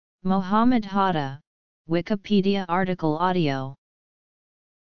Mohammad Hatta, Wikipedia article audio.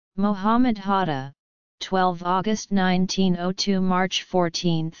 Mohammad Hatta, 12 August 1902 – March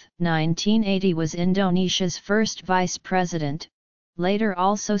 14, 1980 was Indonesia's first vice president, later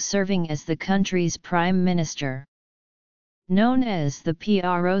also serving as the country's prime minister. Known as the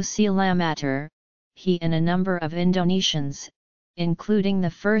Proklamator, he and a number of Indonesians, including the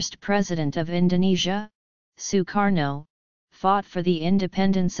first president of Indonesia, Sukarno, fought for the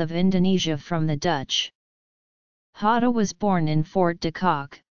independence of Indonesia from the Dutch. Hatta was born in Fort de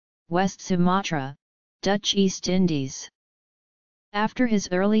Kock, West Sumatra, Dutch East Indies. After his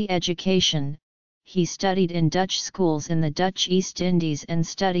early education, he studied in Dutch schools in the Dutch East Indies and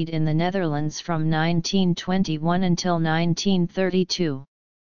studied in the Netherlands from 1921 until 1932.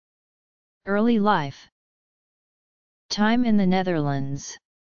 Early life. Time in the Netherlands.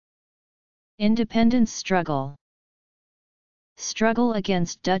 Independence struggle. Struggle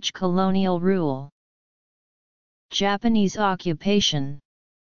against Dutch colonial rule. Japanese occupation.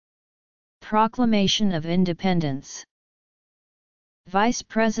 Proclamation of Independence. Vice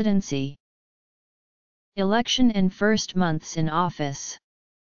Presidency. Election and first months in office.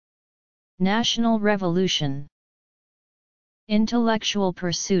 National Revolution. Intellectual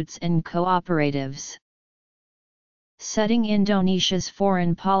pursuits and cooperatives. Setting Indonesia's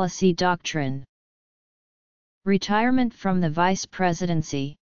foreign policy doctrine. Retirement from the vice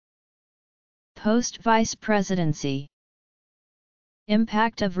presidency. Post-vice presidency.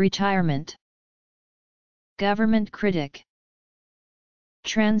 Impact of retirement. Government critic.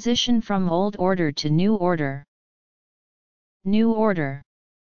 Transition from old order to new order. New order.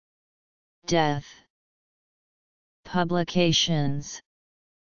 Death. Publications.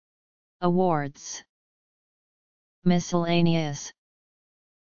 Awards. Miscellaneous.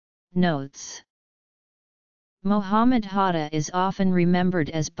 Notes. Mohammad Hatta is often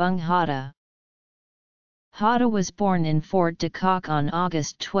remembered as Bung Hatta. Hatta was born in Fort de Kock on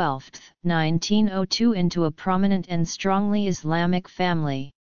August 12, 1902 into a prominent and strongly Islamic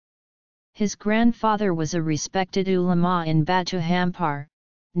family. His grandfather was a respected ulama in Batu Hampar,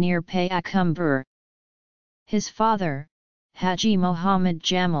 near Payakumbuh. His father, Haji Muhammad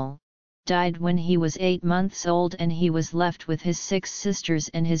Jamal, died when he was 8 months old and he was left with his 6 sisters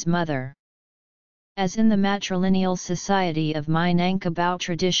and his mother. As in the matrilineal society of Minangkabau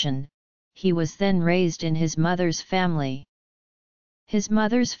tradition, he was then raised in his mother's family. His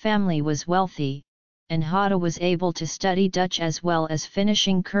mother's family was wealthy, and Hatta was able to study Dutch as well as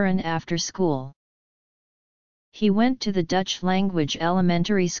finishing Quran after school. He went to the Dutch language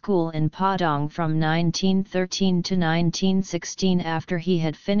elementary school in Padang from 1913 to 1916 after he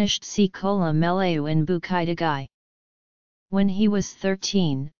had finished Sekolah Melayu in Bukittinggi. When he was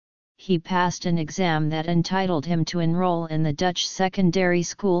 13, he passed an exam that entitled him to enroll in the Dutch secondary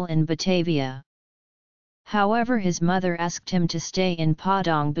school in Batavia. However, his mother asked him to stay in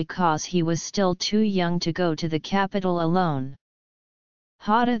Padang because he was still too young to go to the capital alone.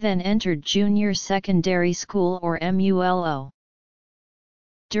 Hatta then entered junior secondary school or MULO.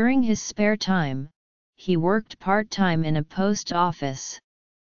 During his spare time, he worked part-time in a post office.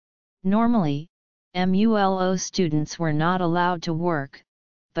 Normally, MULO students were not allowed to work,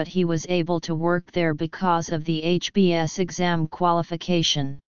 but he was able to work there because of the HBS exam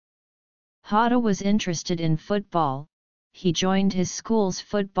qualification. Hatta was interested in football. He joined his school's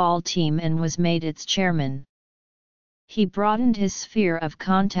football team and was made its chairman. He broadened his sphere of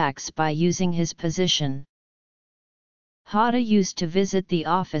contacts by using his position. Hatta used to visit the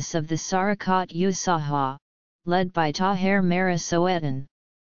office of the Sarakat Usaha, led by Tahir Marasoetan.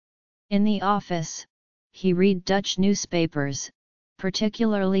 In the office, he read Dutch newspapers,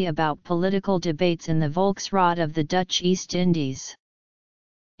 particularly about political debates in the Volksraad of the Dutch East Indies.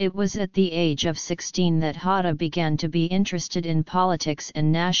 It was at the age of 16 that Hatta began to be interested in politics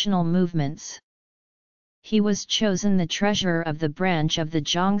and national movements. He was chosen the treasurer of the branch of the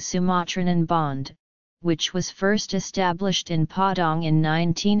Jong Sumatranan Bond, which was first established in Padang in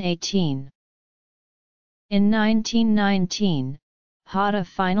 1918. In 1919, Hatta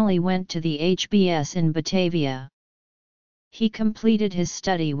finally went to the HBS in Batavia. He completed his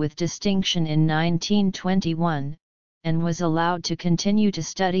study with distinction in 1921, and was allowed to continue to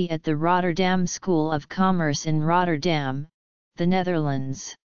study at the Rotterdam School of Commerce in Rotterdam, the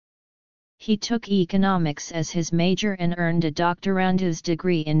Netherlands. He took economics as his major and earned a doctorandus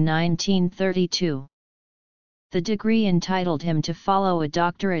degree in 1932. The degree entitled him to follow a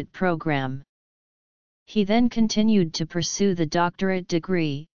doctorate program. He then continued to pursue the doctorate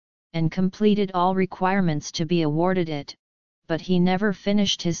degree, and completed all requirements to be awarded it, but he never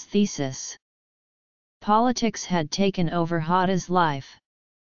finished his thesis. Politics had taken over Hatta's life.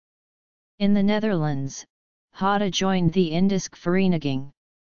 In the Netherlands, Hatta joined the Indische Vereniging.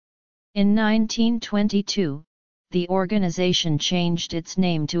 In 1922, the organization changed its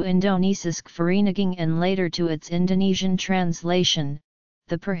name to Indonesische Vereniging and later to its Indonesian translation,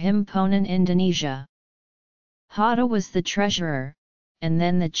 the Perhimpunan Indonesia. Hatta was the treasurer, and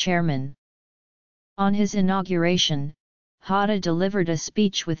then the chairman. On his inauguration, Hatta delivered a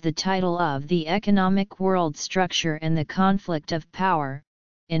speech with the title of The Economic World Structure and the Conflict of Power,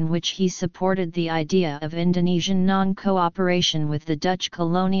 in which he supported the idea of Indonesian non-cooperation with the Dutch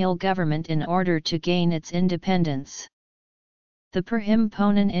colonial government in order to gain its independence. The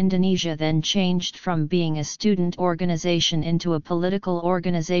Perhimpunan Indonesia then changed from being a student organization into a political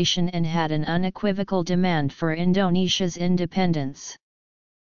organization and had an unequivocal demand for Indonesia's independence.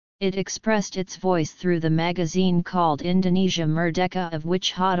 It expressed its voice through the magazine called Indonesia Merdeka, of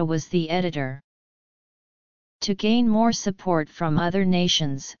which Hatta was the editor. To gain more support from other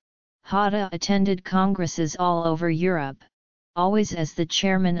nations, Hatta attended congresses all over Europe, always as the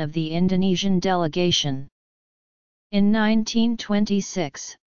chairman of the Indonesian delegation. In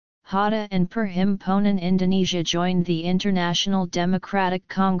 1926, Hatta and Perhimpunan Indonesia joined the International Democratic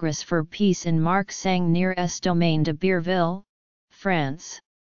Congress for Peace in Marxang near Domaine de Bierville, France.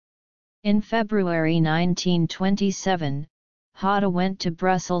 In February 1927, Hatta went to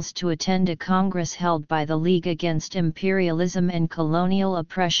Brussels to attend a congress held by the League Against Imperialism and Colonial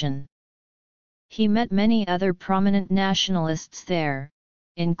Oppression. He met many other prominent nationalists there,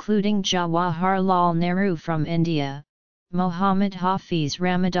 including Jawaharlal Nehru from India, Mohammad Hafiz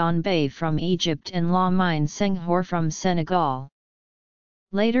Ramadan Bey from Egypt and Lamine Senghor from Senegal.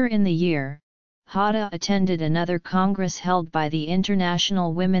 Later in the year, Hatta attended another congress held by the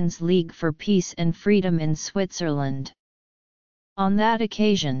International Women's League for Peace and Freedom in Switzerland. On that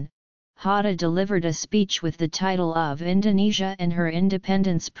occasion, Hatta delivered a speech with the title of Indonesia and Her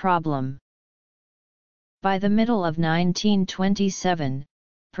Independence Problem. By the middle of 1927,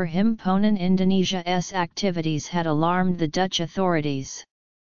 Perhimpunan Indonesia's activities had alarmed the Dutch authorities.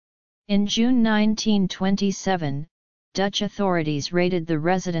 In June 1927, Dutch authorities raided the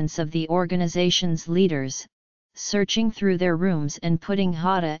residence of the organization's leaders, searching through their rooms and putting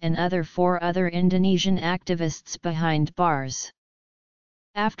Hatta and four other Indonesian activists behind bars.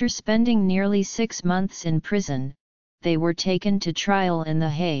 After spending nearly 6 months in prison, they were taken to trial in The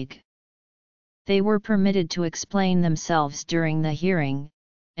Hague. They were permitted to explain themselves during the hearing,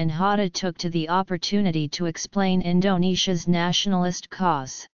 and Hatta took to the opportunity to explain Indonesia's nationalist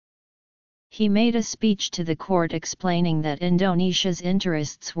cause. He made a speech to the court explaining that Indonesia's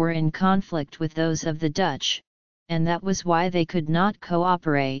interests were in conflict with those of the Dutch, and that was why they could not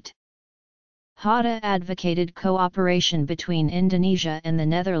cooperate. Hatta advocated cooperation between Indonesia and the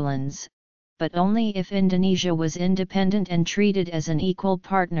Netherlands, but only if Indonesia was independent and treated as an equal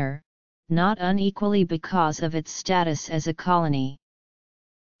partner, not unequally because of its status as a colony.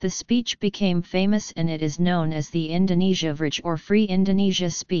 The speech became famous and it is known as the Indonesia Vrij or Free Indonesia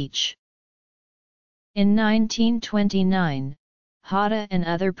speech. In 1929, Hatta and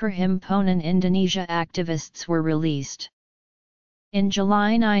other Perhimpunan Indonesia activists were released. In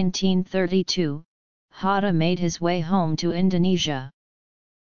July 1932, Hatta made his way home to Indonesia.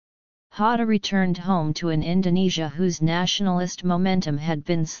 Hatta returned home to an Indonesia whose nationalist momentum had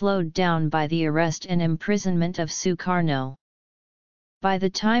been slowed down by the arrest and imprisonment of Sukarno. By the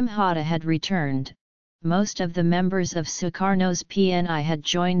time Hatta had returned, most of the members of Sukarno's PNI had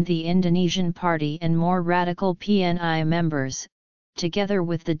joined the Indonesian Party and more radical PNI members, together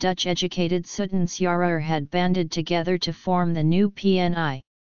with the Dutch-educated Sultan Syahrir, had banded together to form the new PNI.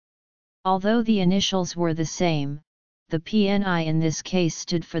 Although the initials were the same, the PNI in this case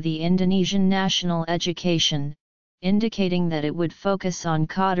stood for the Indonesian National Education, indicating that it would focus on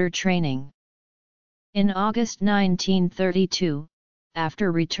cadre training. In August 1932,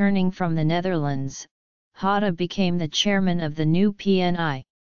 after returning from the Netherlands, Hatta became the chairman of the new PNI.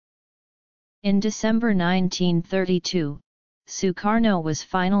 In December 1932, Sukarno was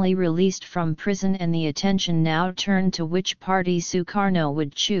finally released from prison and the attention now turned to which party Sukarno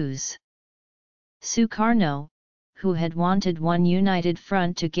would choose. Sukarno, who had wanted one united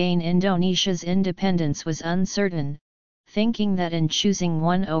front to gain Indonesia's independence, was uncertain, thinking that in choosing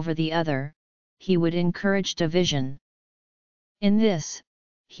one over the other, he would encourage division. In this,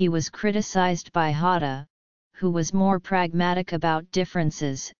 he was criticized by Hatta, who was more pragmatic about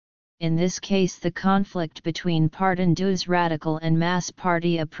differences, in this case the conflict between Partindo's radical and mass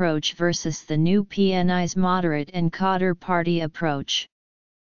party approach versus the new PNI's moderate and cadre party approach.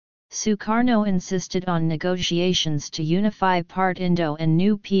 Sukarno insisted on negotiations to unify Partindo and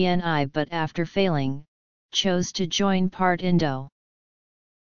new PNI, but after failing, chose to join Partindo.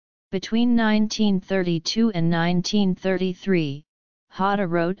 Between 1932 and 1933, Hatta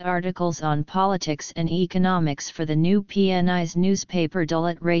wrote articles on politics and economics for the new PNI's newspaper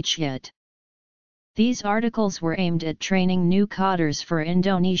Dalit Rakyat. These articles were aimed at training new cadres for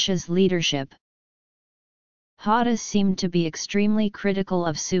Indonesia's leadership. Hatta seemed to be extremely critical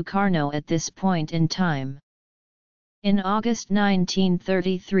of Sukarno at this point in time. In August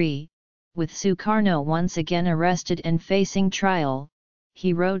 1933, with Sukarno once again arrested and facing trial,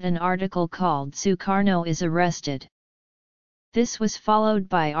 he wrote an article called "Sukarno is Arrested." This was followed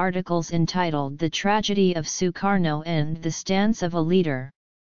by articles entitled "The Tragedy of Sukarno" and "The Stance of a Leader."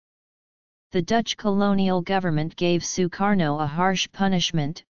 The Dutch colonial government gave Sukarno a harsh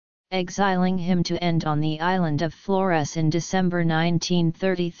punishment, exiling him to end on the island of Flores in December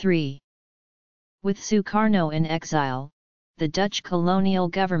 1933. With Sukarno in exile, the Dutch colonial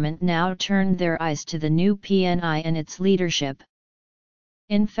government now turned their eyes to the new PNI and its leadership.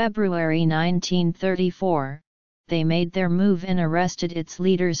 In February 1934, they made their move and arrested its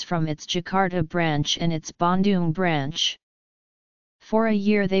leaders from its Jakarta branch and its Bandung branch. For a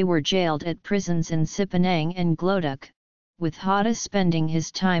year they were jailed at prisons in Sipanang and Glodok, with Hatta spending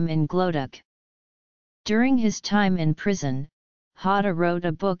his time in Glodok. During his time in prison, Hatta wrote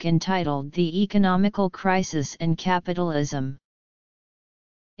a book entitled "The Economical Crisis and Capitalism."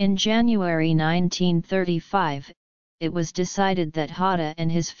 In January 1935, it was decided that Hatta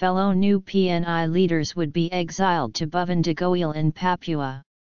and his fellow new PNI leaders would be exiled to Bovendigawil in Papua.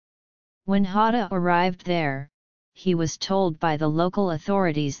 When Hatta arrived there, he was told by the local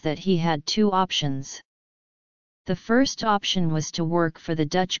authorities that he had two options. The first option was to work for the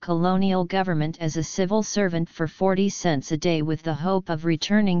Dutch colonial government as a civil servant for 40 cents a day with the hope of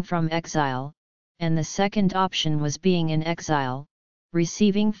returning from exile, and the second option was being in exile,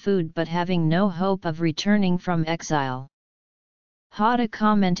 receiving food but having no hope of returning from exile. Hatta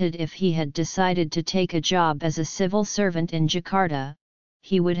commented if he had decided to take a job as a civil servant in Jakarta,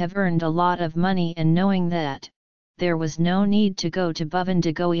 he would have earned a lot of money, and knowing that, there was no need to go to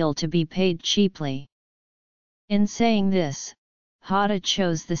Bovendigawil to be paid cheaply. In saying this, Hatta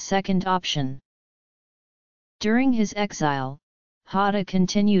chose the second option. During his exile, Hatta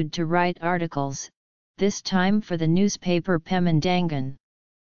continued to write articles, this time for the newspaper Pemandangan.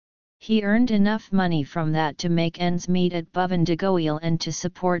 He earned enough money from that to make ends meet at Bovendigawil and to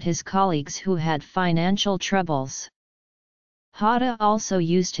support his colleagues who had financial troubles. Hatta also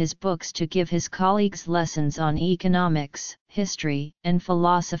used his books to give his colleagues lessons on economics, history, and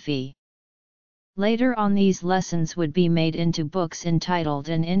philosophy. Later on, these lessons would be made into books entitled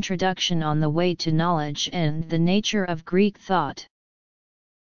An Introduction on the Way to Knowledge and The Nature of Greek Thought.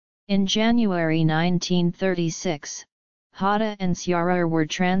 In January 1936, Hatta and Sukarno were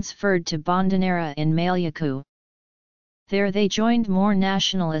transferred to Bandanera in Maluku. There they joined more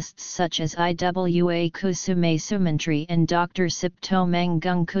nationalists such as Iwa Kusume Sumantri and Dr. Sipto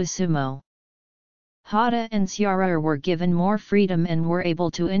Manggung Kusumo. Hatta and Sukarno were given more freedom and were able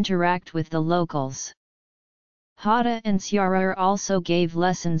to interact with the locals. Hatta and Sukarno also gave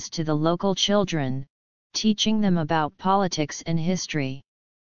lessons to the local children, teaching them about politics and history.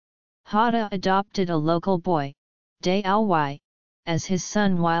 Hatta adopted a local boy, Day Alwi, as his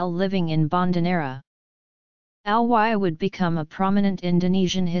son while living in Bandanera. Alwi would become a prominent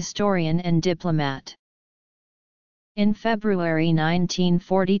Indonesian historian and diplomat. In February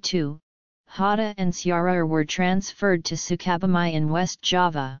 1942, Hatta and Sukarno were transferred to Sukabumi in West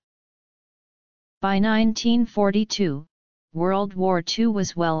Java. By 1942, World War II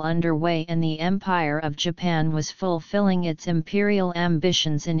was well underway and the Empire of Japan was fulfilling its imperial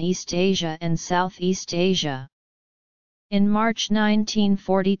ambitions in East Asia and Southeast Asia. In March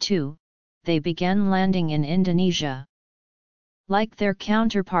 1942, they began landing in Indonesia. Like their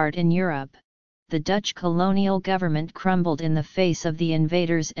counterpart in Europe, the Dutch colonial government crumbled in the face of the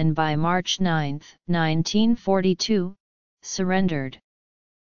invaders and by March 9, 1942, surrendered.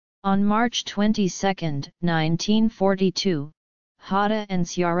 On March 22, 1942, Hatta and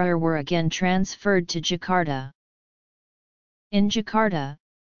Sukarno were again transferred to Jakarta. In Jakarta,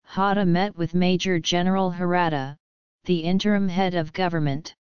 Hatta met with Major General Hatta, the interim head of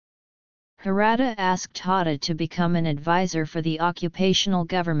government. Hatta asked Hatta to become an advisor for the occupational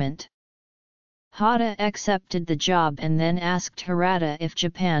government. Hatta accepted the job and then asked Hatta if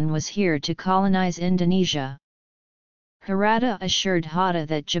Japan was here to colonize Indonesia. Hatta assured Hatta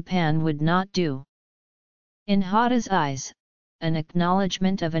that Japan would not do. In Hatta's eyes, an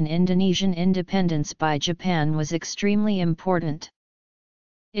acknowledgement of an Indonesian independence by Japan was extremely important.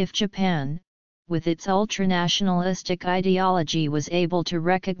 If Japan, with its ultranationalistic ideology, was able to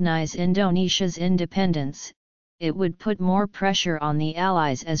recognize Indonesia's independence, it would put more pressure on the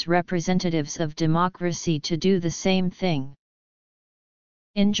Allies as representatives of democracy to do the same thing.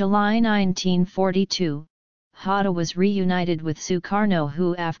 In July 1942, Hatta was reunited with Sukarno,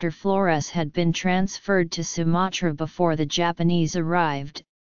 who after Flores had been transferred to Sumatra before the Japanese arrived,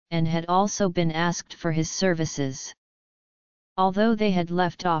 and had also been asked for his services. Although they had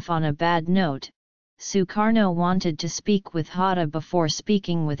left off on a bad note, Sukarno wanted to speak with Hatta before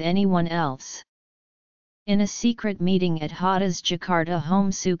speaking with anyone else. In a secret meeting at Hatta's Jakarta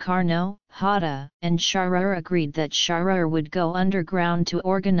home, Sukarno, Hatta, and Syahrur agreed that Syahrur would go underground to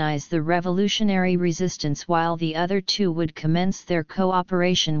organize the revolutionary resistance while the other two would commence their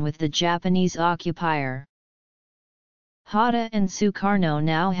cooperation with the Japanese occupier. Hatta and Sukarno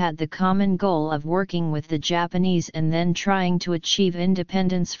now had the common goal of working with the Japanese and then trying to achieve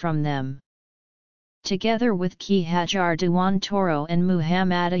independence from them. Together with Ki Hajar Dewantoro and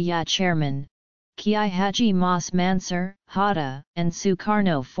Muhammad chairman, Kiai Haji Mas Mansur, Hatta, and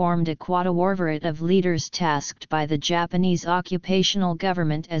Sukarno formed a quadriumvirate of leaders tasked by the Japanese occupational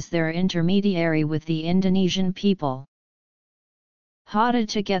government as their intermediary with the Indonesian people. Hatta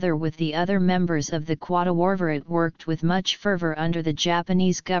together with the other members of the quadriumvirate worked with much fervor under the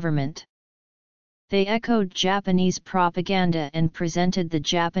Japanese government. They echoed Japanese propaganda and presented the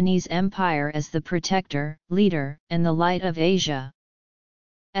Japanese Empire as the protector, leader, and the light of Asia.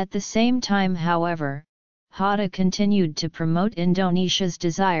 At the same time, however, Hatta continued to promote Indonesia's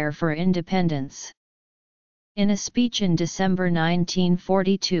desire for independence. In a speech in December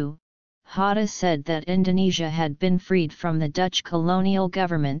 1942, Hatta said that Indonesia had been freed from the Dutch colonial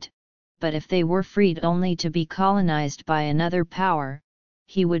government, but if they were freed only to be colonized by another power,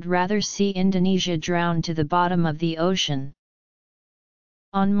 he would rather see Indonesia drown to the bottom of the ocean.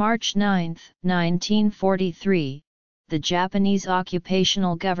 On March 9, 1943, the Japanese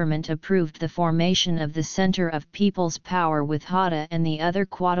occupational government approved the formation of the Center of People's Power with Hatta and the other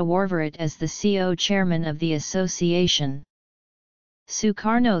quadriumvirate as the co-chairman of the association.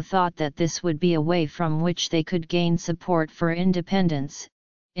 Sukarno thought that this would be a way from which they could gain support for independence.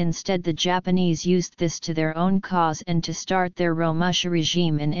 Instead, the Japanese used this to their own cause and to start their Romusha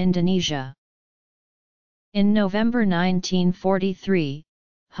regime in Indonesia. In November 1943,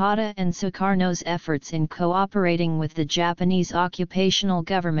 Hatta and Sukarno's efforts in cooperating with the Japanese occupational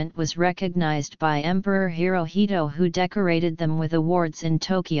government was recognized by Emperor Hirohito, who decorated them with awards in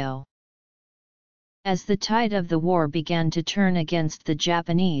Tokyo. As the tide of the war began to turn against the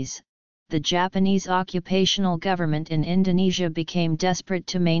Japanese occupational government in Indonesia became desperate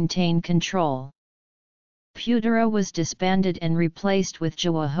to maintain control. Putera was disbanded and replaced with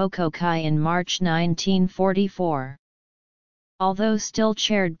Jawa Hokokai in March 1944. Although still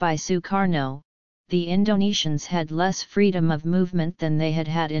chaired by Sukarno, the Indonesians had less freedom of movement than they had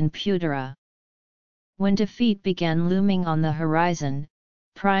had in Putera. When defeat began looming on the horizon,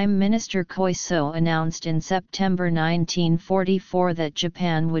 Prime Minister Koiso announced in September 1944 that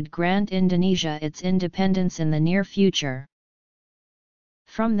Japan would grant Indonesia its independence in the near future.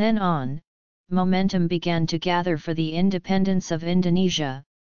 From then on, momentum began to gather for the independence of Indonesia,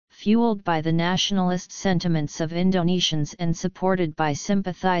 fueled by the nationalist sentiments of Indonesians and supported by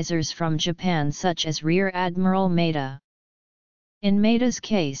sympathizers from Japan such as Rear Admiral Maeda. In Maeda's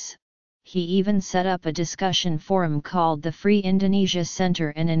case, he even set up a discussion forum called the Free Indonesia Center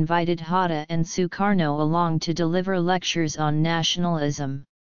and invited Hatta and Sukarno along to deliver lectures on nationalism.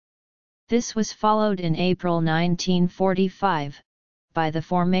 This was followed in April 1945, by the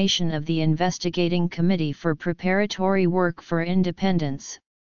formation of the Investigating Committee for Preparatory Work for Independence,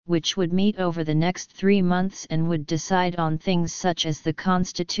 which would meet over the next 3 months and would decide on things such as the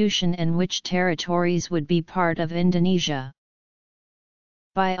constitution and which territories would be part of Indonesia.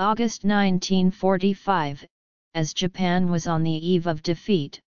 By August 1945, as Japan was on the eve of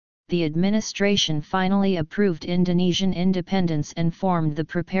defeat, the administration finally approved Indonesian independence and formed the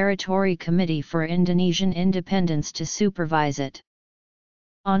Preparatory Committee for Indonesian Independence to supervise it.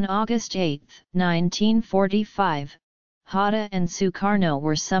 On August 8, 1945, Hatta and Sukarno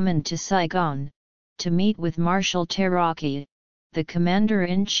were summoned to Saigon, to meet with Marshal Terauchi, the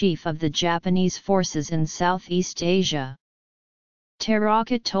commander-in-chief of the Japanese forces in Southeast Asia.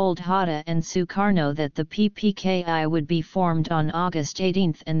 Terauchi told Hatta and Sukarno that the PPKI would be formed on August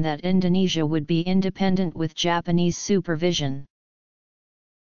 18 and that Indonesia would be independent with Japanese supervision.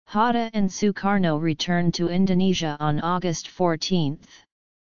 Hatta and Sukarno returned to Indonesia on August 14.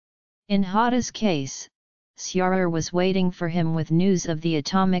 In Hatta's case, Syahrur was waiting for him with news of the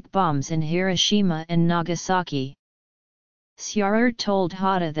atomic bombs in Hiroshima and Nagasaki. Syahrur told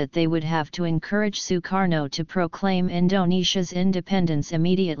Hatta that they would have to encourage Sukarno to proclaim Indonesia's independence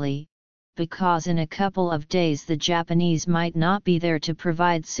immediately, because in a couple of days the Japanese might not be there to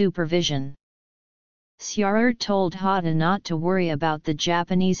provide supervision. Sjaer told Hatta not to worry about the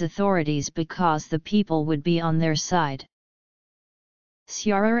Japanese authorities because the people would be on their side.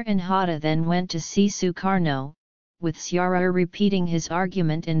 Sjaer and Hatta then went to see Sukarno, with Sjaer repeating his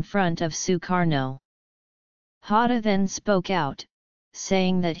argument in front of Sukarno. Hatta then spoke out,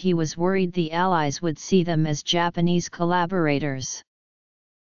 saying that he was worried the Allies would see them as Japanese collaborators.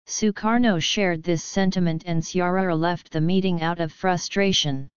 Sukarno shared this sentiment and Sjaer left the meeting out of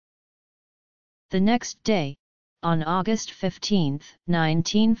frustration. The next day, on August 15,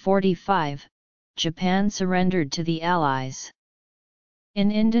 1945, Japan surrendered to the Allies.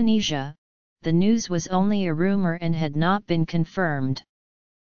 In Indonesia, the news was only a rumor and had not been confirmed.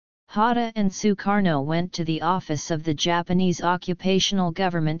 Hatta and Sukarno went to the office of the Japanese occupational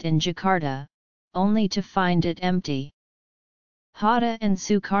government in Jakarta, only to find it empty. Hatta and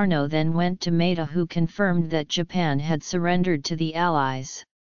Sukarno then went to Mata, who confirmed that Japan had surrendered to the Allies.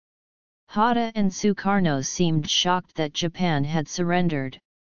 Hatta and Sukarno seemed shocked that Japan had surrendered.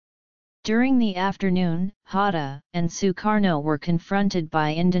 During the afternoon, Hatta and Sukarno were confronted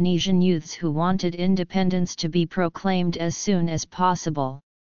by Indonesian youths who wanted independence to be proclaimed as soon as possible.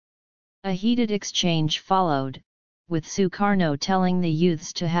 A heated exchange followed, with Sukarno telling the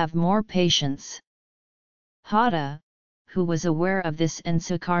youths to have more patience. Hatta, who was aware of this and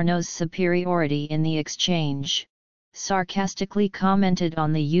Sukarno's superiority in the exchange, sarcastically commented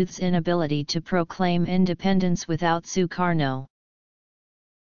on the youth's inability to proclaim independence without Sukarno.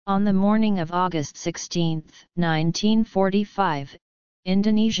 On the morning of August 16, 1945,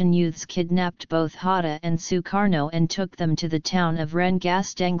 Indonesian youths kidnapped both Hatta and Sukarno and took them to the town of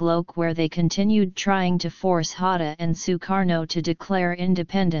Rengas Dengklok, where they continued trying to force Hatta and Sukarno to declare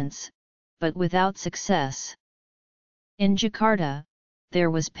independence, but without success. In Jakarta, there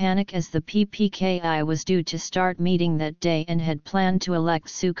was panic as the PPKI was due to start meeting that day and had planned to elect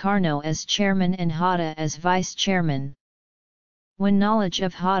Sukarno as chairman and Hatta as vice chairman. When knowledge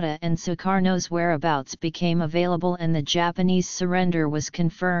of Hatta and Sukarno's whereabouts became available and the Japanese surrender was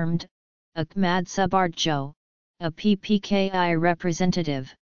confirmed, Ahmad Subarjo, a PPKI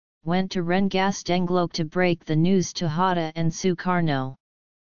representative, went to Rengas Dengklok to break the news to Hatta and Sukarno.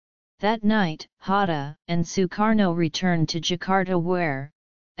 That night, Hatta and Sukarno returned to Jakarta where,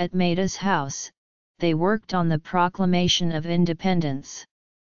 at Mata's house, they worked on the proclamation of independence.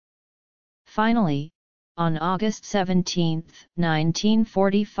 Finally, on August 17,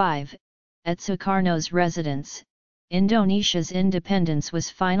 1945, at Sukarno's residence, Indonesia's independence was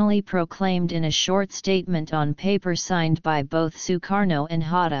finally proclaimed in a short statement on paper signed by both Sukarno and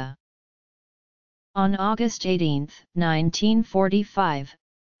Hatta. On August 18, 1945,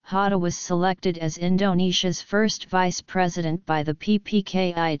 Hatta was selected as Indonesia's first vice president by the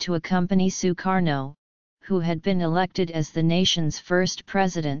PPKI to accompany Sukarno, who had been elected as the nation's first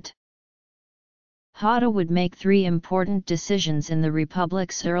president. Hatta would make three important decisions in the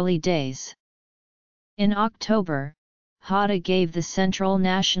republic's early days. In October, Hatta gave the Central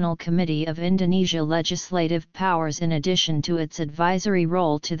National Committee of Indonesia legislative powers in addition to its advisory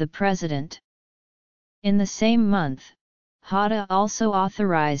role to the president. In the same month, Hatta also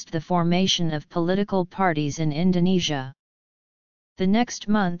authorized the formation of political parties in Indonesia. The next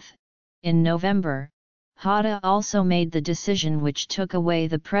month, in November, Hatta also made the decision which took away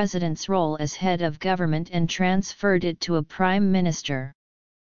the president's role as head of government and transferred it to a prime minister.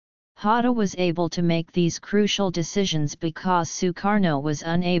 Hatta was able to make these crucial decisions because Sukarno was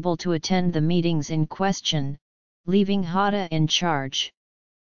unable to attend the meetings in question, leaving Hatta in charge.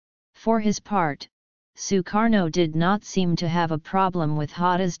 For his part, Sukarno did not seem to have a problem with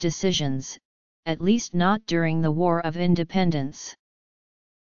Hatta's decisions, at least not during the War of Independence.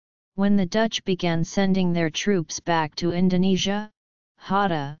 When the Dutch began sending their troops back to Indonesia,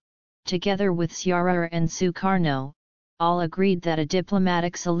 Hatta, together with Sjaer and Sukarno, all agreed that a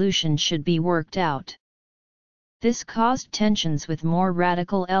diplomatic solution should be worked out. This caused tensions with more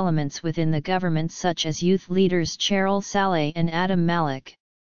radical elements within the government such as youth leaders Cheryl Saleh and Adam Malik.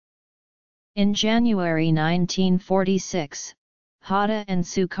 In January 1946, Hatta and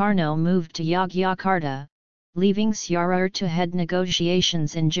Sukarno moved to Yogyakarta, leaving Sjaer to head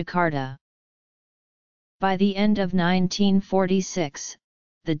negotiations in Jakarta. By the end of 1946,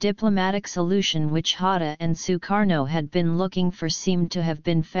 the diplomatic solution which Hatta and Sukarno had been looking for seemed to have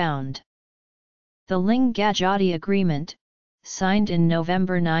been found. The Linggajati Agreement, signed in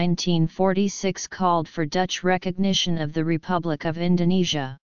November 1946, called for Dutch recognition of the Republic of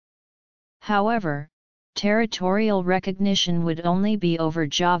Indonesia. However, territorial recognition would only be over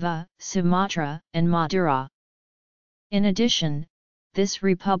Java, Sumatra, and Madura. In addition, this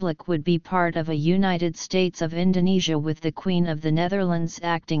republic would be part of a United States of Indonesia with the Queen of the Netherlands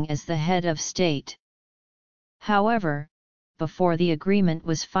acting as the head of state. However, before the agreement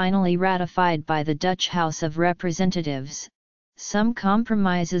was finally ratified by the Dutch House of Representatives, some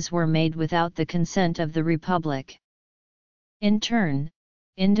compromises were made without the consent of the Republic. In turn,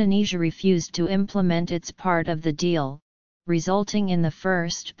 Indonesia refused to implement its part of the deal, resulting in the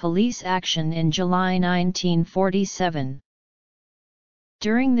first police action in July 1947.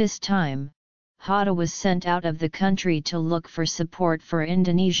 During this time, Hatta was sent out of the country to look for support for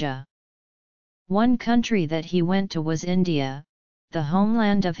Indonesia. One country that he went to was India, the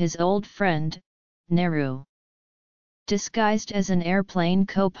homeland of his old friend, Nehru. Disguised as an airplane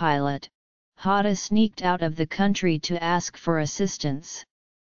co-pilot, Hatta sneaked out of the country to ask for assistance.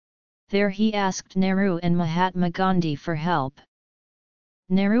 There he asked Nehru and Mahatma Gandhi for help.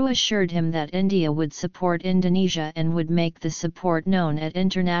 Nehru assured him that India would support Indonesia and would make the support known at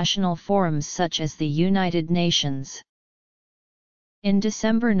international forums such as the United Nations. In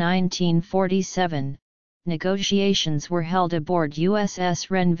December 1947, negotiations were held aboard USS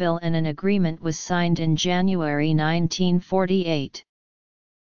Renville and an agreement was signed in January 1948.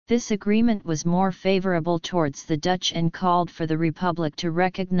 This agreement was more favorable towards the Dutch and called for the Republic to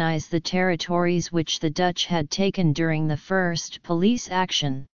recognize the territories which the Dutch had taken during the first police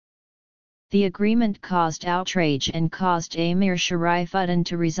action. The agreement caused outrage and caused Emir Sharifuddin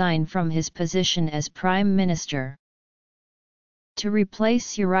to resign from his position as Prime Minister. To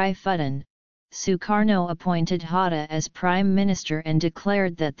replace Sharifuddin, Sukarno appointed Hatta as Prime Minister and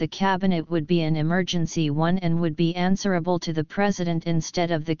declared that the cabinet would be an emergency one and would be answerable to the President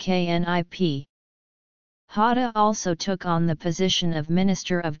instead of the KNIP. Hatta also took on the position of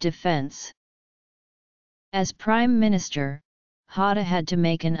Minister of Defense. As Prime Minister, Hatta had to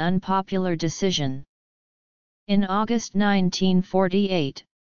make an unpopular decision. In August 1948,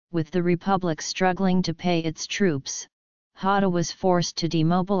 with the Republic struggling to pay its troops, Hatta was forced to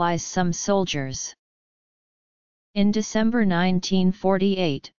demobilize some soldiers. In December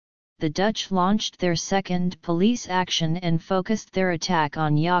 1948, the Dutch launched their second police action and focused their attack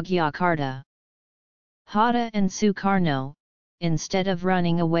on Yogyakarta. Hatta and Sukarno, instead of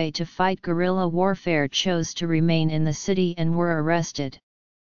running away to fight guerrilla warfare, chose to remain in the city and were arrested.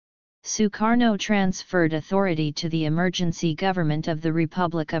 Sukarno transferred authority to the emergency government of the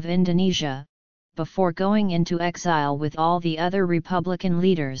Republic of Indonesia, before going into exile with all the other Republican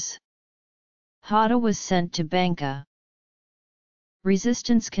leaders. Hatta was sent to Bangka.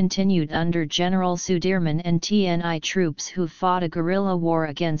 Resistance continued under General Sudirman and TNI troops who fought a guerrilla war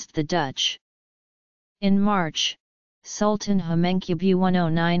against the Dutch. In March, Sultan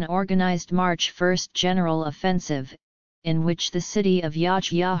Hamengkubuwono IX organized March 1st General Offensive, in which the city of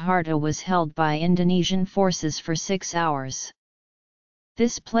Yogyakarta was held by Indonesian forces for 6 hours.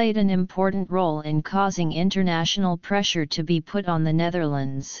 This played an important role in causing international pressure to be put on the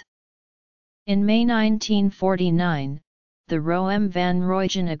Netherlands. In May 1949, the Roem van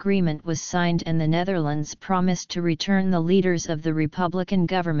Rooyen Agreement was signed and the Netherlands promised to return the leaders of the Republican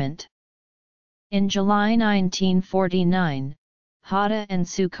government. In July 1949, Hatta and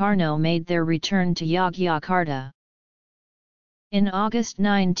Sukarno made their return to Yogyakarta. In August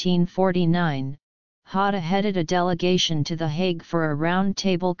 1949, Hatta headed a delegation to The Hague for a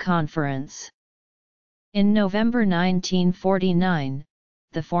round-table conference. In November 1949,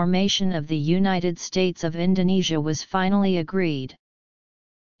 the formation of the United States of Indonesia was finally agreed.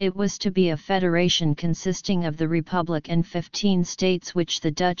 It was to be a federation consisting of the Republic and 15 states which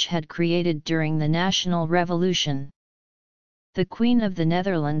the Dutch had created during the National Revolution. The Queen of the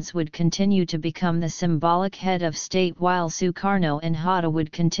Netherlands would continue to become the symbolic head of state while Sukarno and Hatta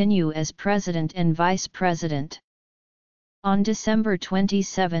would continue as president and vice president. On December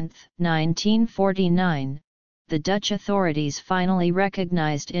 27, 1949, the Dutch authorities finally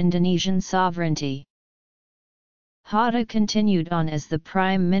recognized Indonesian sovereignty. Hatta continued on as the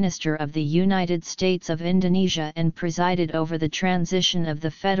Prime Minister of the United States of Indonesia and presided over the transition of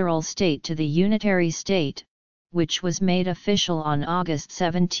the federal state to the unitary state, which was made official on August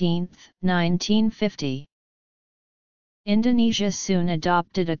 17, 1950. Indonesia soon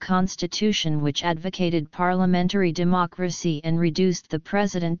adopted a constitution which advocated parliamentary democracy and reduced the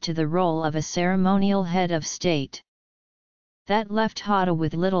president to the role of a ceremonial head of state. That left Hatta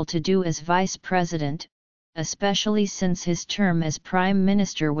with little to do as vice president, especially since his term as prime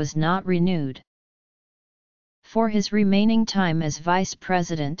minister was not renewed. For his remaining time as vice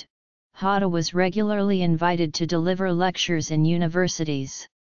president, Hatta was regularly invited to deliver lectures in universities.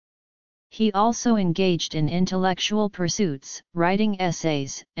 He also engaged in intellectual pursuits, writing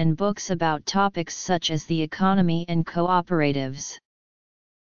essays and books about topics such as the economy and cooperatives.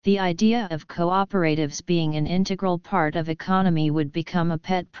 The idea of cooperatives being an integral part of economy would become a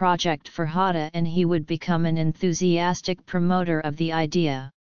pet project for Hatta, and he would become an enthusiastic promoter of the idea.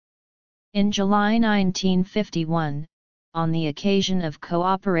 In July 1951, on the occasion of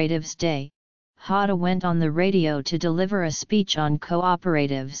Cooperatives Day, Hatta went on the radio to deliver a speech on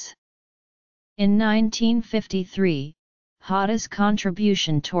cooperatives. In 1953, Hatta's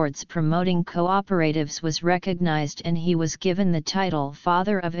contribution towards promoting cooperatives was recognized, and he was given the title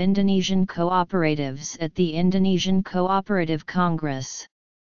Father of Indonesian Cooperatives at the Indonesian Cooperative Congress.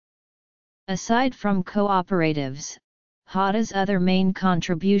 Aside from cooperatives, Hatta's other main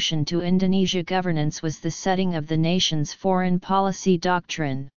contribution to Indonesia governance was the setting of the nation's foreign policy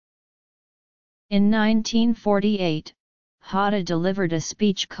doctrine. In 1948, Hatta delivered a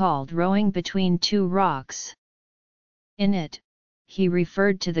speech called Rowing Between Two Rocks. In it, he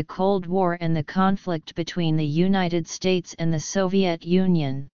referred to the Cold War and the conflict between the United States and the Soviet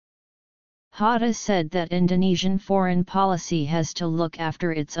Union. Hatta said that Indonesian foreign policy has to look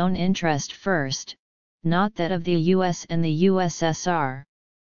after its own interest first, not that of the US and the USSR.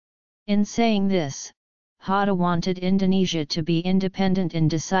 In saying this, Hatta wanted Indonesia to be independent in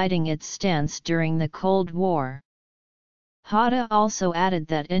deciding its stance during the Cold War. Hatta also added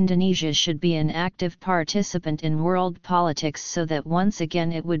that Indonesia should be an active participant in world politics so that once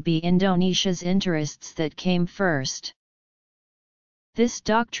again it would be Indonesia's interests that came first. This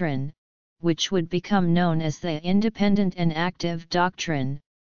doctrine, which would become known as the Independent and Active Doctrine,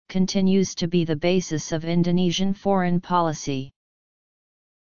 continues to be the basis of Indonesian foreign policy.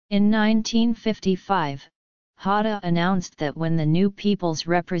 In 1955, Hatta announced that when the new People's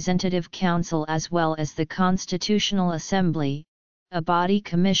Representative Council as well as the Constitutional Assembly, a body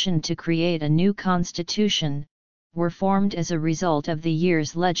commissioned to create a new constitution, were formed as a result of the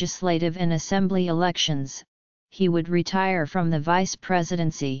year's legislative and assembly elections, he would retire from the vice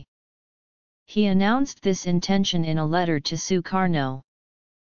presidency. He announced this intention in a letter to Sukarno.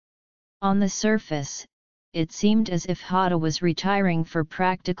 On the surface, it seemed as if Hatta was retiring for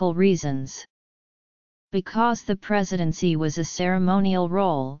practical reasons. Because the presidency was a ceremonial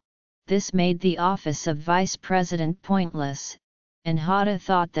role, this made the office of vice president pointless, and Hatta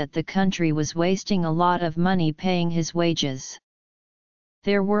thought that the country was wasting a lot of money paying his wages.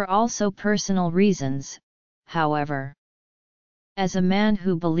 There were also personal reasons, however. As a man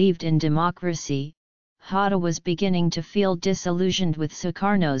who believed in democracy, Hatta was beginning to feel disillusioned with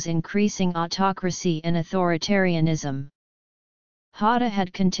Sukarno's increasing autocracy and authoritarianism. Hatta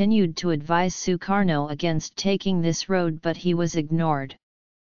had continued to advise Sukarno against taking this road, but he was ignored.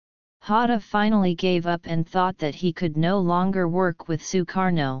 Hatta finally gave up and thought that he could no longer work with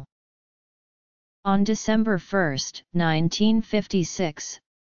Sukarno. On December 1, 1956,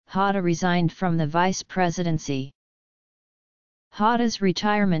 Hatta resigned from the vice presidency. Hatta's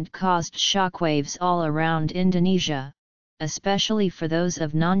retirement caused shockwaves all around Indonesia, especially for those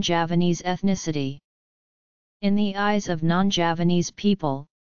of non-Javanese ethnicity. In the eyes of non-Javanese people,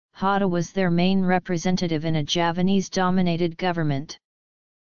 Hatta was their main representative in a Javanese-dominated government.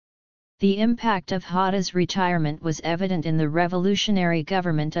 The impact of Hatta's retirement was evident in the revolutionary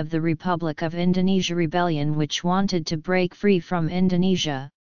government of the Republic of Indonesia rebellion, which wanted to break free from Indonesia,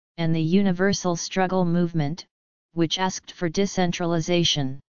 and the Universal Struggle movement, which asked for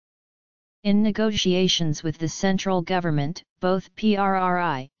decentralization. In negotiations with the central government, both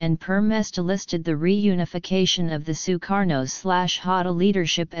PRRI and PERMEST listed the reunification of the Sukarno/Hatta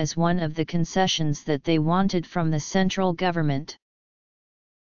leadership as one of the concessions that they wanted from the central government.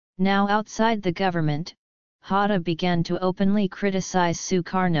 Now outside the government, Hatta began to openly criticize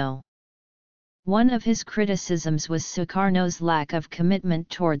Sukarno. One of his criticisms was Sukarno's lack of commitment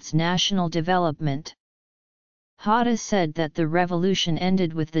towards national development. Hatta said that the revolution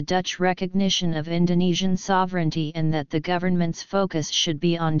ended with the Dutch recognition of Indonesian sovereignty and that the government's focus should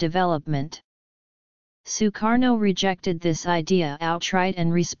be on development. Sukarno rejected this idea outright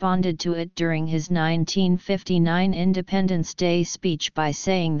and responded to it during his 1959 Independence Day speech by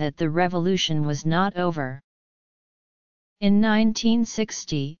saying that the revolution was not over. In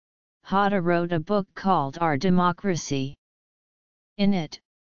 1960, Hatta wrote a book called Our Democracy. In it,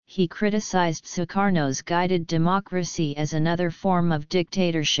 he criticized Sukarno's guided democracy as another form of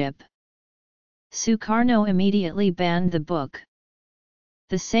dictatorship. Sukarno immediately banned the book.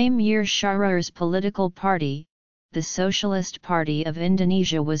 The same year Syahrur's political party, the Socialist Party of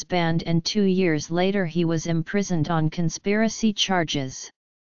Indonesia, was banned, and 2 years later he was imprisoned on conspiracy charges.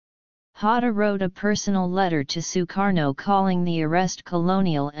 Hatta wrote a personal letter to Sukarno calling the arrest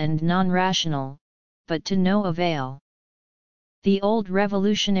colonial and non-rational, but to no avail. The old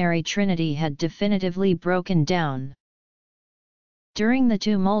revolutionary trinity had definitively broken down. During the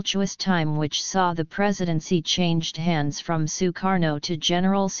tumultuous time which saw the presidency changed hands from Sukarno to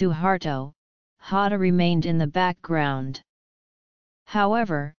General Suharto, Hatta remained in the background.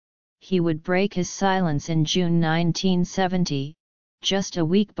 However, he would break his silence in June 1970, just a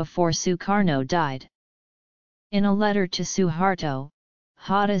week before Sukarno died. In a letter to Suharto,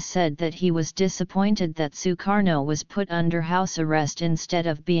 Hatta said that he was disappointed that Sukarno was put under house arrest instead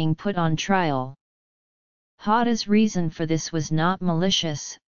of being put on trial. Hatta's reason for this was not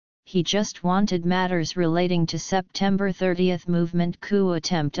malicious, he just wanted matters relating to September 30 movement coup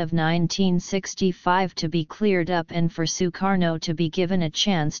attempt of 1965 to be cleared up and for Sukarno to be given a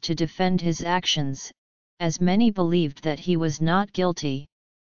chance to defend his actions, as many believed that he was not guilty.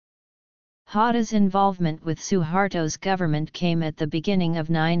 Hatta's involvement with Suharto's government came at the beginning of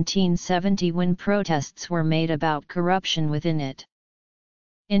 1970 when protests were made about corruption within it.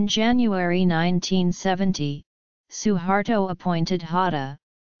 In January 1970, Suharto appointed Hatta,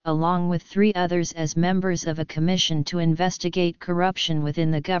 along with 3 others as members of a commission to investigate corruption within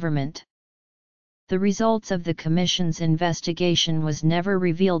the government. The results of the commission's investigation was never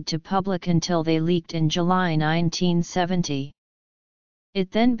revealed to public until they leaked in July 1970.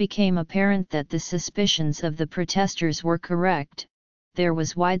 It then became apparent that the suspicions of the protesters were correct, there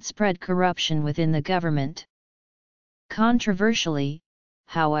was widespread corruption within the government. Controversially,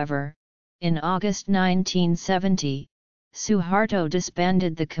 however, in August 1970, Suharto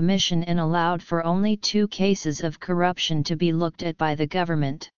disbanded the commission and allowed for only 2 cases of corruption to be looked at by the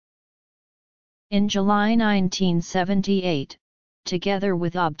government. In July 1978, together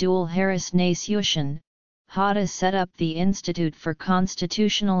with Abdul Haris Nasution, Hatta set up the Institute for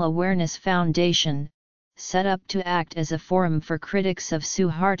Constitutional Awareness Foundation, set up to act as a forum for critics of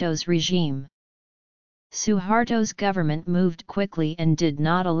Suharto's regime. Suharto's government moved quickly and did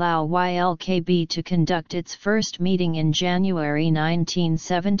not allow YLKB to conduct its first meeting in January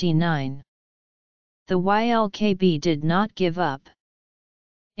 1979. The YLKB did not give up.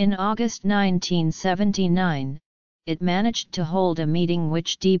 In August 1979, it managed to hold a meeting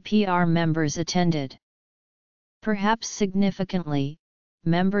which DPR members attended. Perhaps significantly,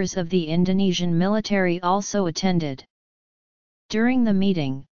 members of the Indonesian military also attended. During the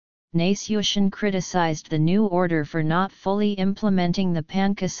meeting, Nasution criticized the new order for not fully implementing the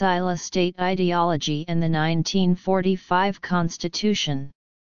Pancasila state ideology and the 1945 constitution.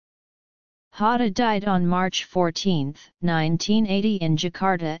 Hatta died on March 14, 1980 in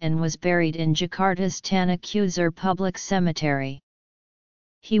Jakarta and was buried in Jakarta's Tanah Kusir Public Cemetery.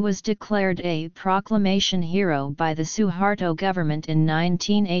 He was declared a proclamation hero by the Suharto government in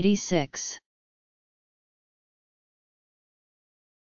 1986.